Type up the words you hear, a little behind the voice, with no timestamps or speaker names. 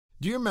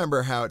Do you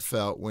remember how it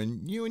felt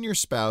when you and your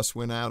spouse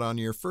went out on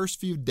your first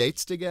few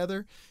dates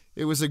together?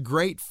 It was a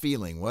great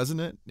feeling, wasn't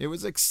it? It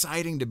was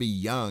exciting to be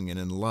young and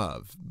in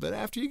love. But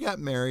after you got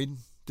married,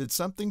 did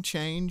something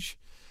change?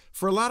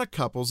 For a lot of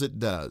couples, it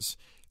does.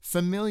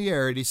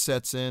 Familiarity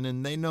sets in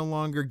and they no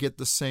longer get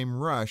the same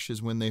rush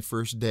as when they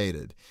first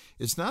dated.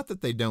 It's not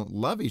that they don't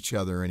love each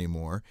other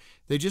anymore.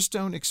 They just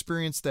don't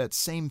experience that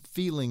same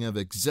feeling of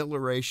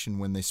exhilaration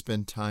when they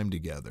spend time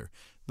together.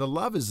 The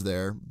love is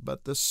there,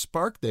 but the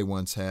spark they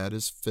once had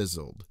is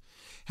fizzled.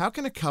 How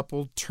can a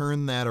couple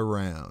turn that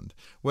around?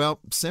 Well,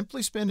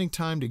 simply spending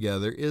time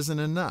together isn't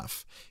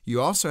enough. You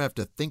also have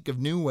to think of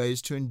new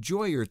ways to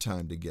enjoy your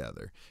time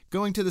together.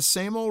 Going to the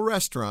same old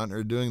restaurant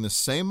or doing the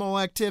same old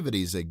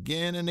activities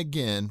again and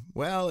again,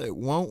 well, it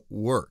won't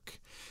work.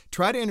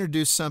 Try to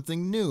introduce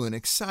something new and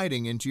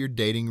exciting into your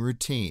dating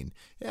routine.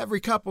 Every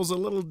couple's a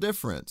little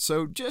different,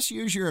 so just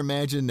use your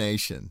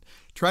imagination.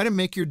 Try to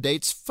make your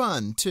dates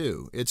fun,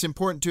 too. It's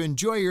important to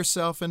enjoy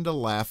yourself and to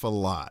laugh a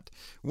lot.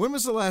 When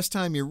was the last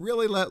time you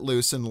really let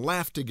loose and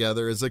laughed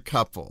together as a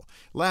couple?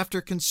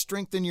 Laughter can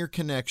strengthen your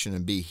connection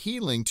and be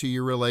healing to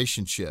your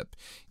relationship.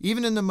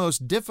 Even in the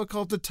most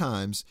difficult of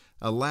times,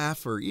 a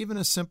laugh or even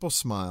a simple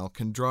smile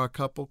can draw a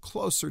couple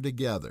closer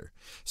together.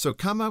 So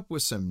come up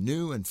with some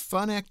new and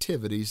fun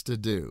activities to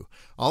do.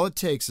 All it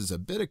takes is a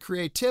bit of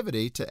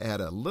creativity to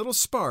add a little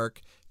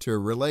spark to a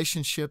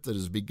relationship that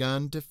has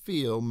begun to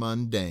feel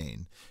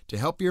mundane. To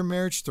help your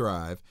marriage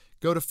thrive,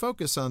 go to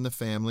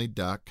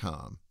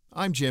FocusOnTheFamily.com.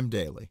 I'm Jim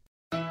Daly.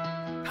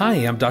 Hi,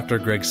 I'm Dr.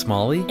 Greg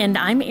Smalley. And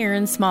I'm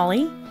Erin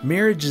Smalley.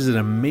 Marriage is an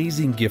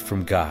amazing gift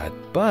from God,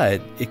 but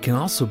it can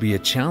also be a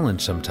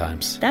challenge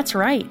sometimes. That's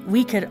right.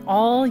 We could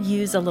all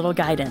use a little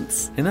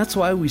guidance. And that's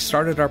why we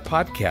started our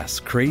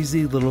podcast,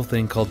 Crazy Little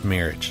Thing Called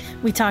Marriage.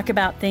 We talk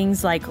about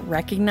things like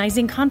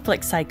recognizing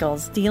conflict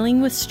cycles,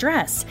 dealing with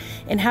stress,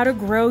 and how to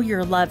grow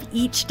your love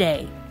each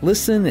day.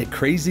 Listen at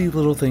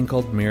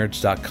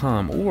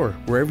crazylittlethingcalledmarriage.com or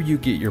wherever you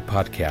get your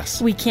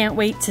podcasts. We can't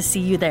wait to see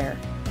you there.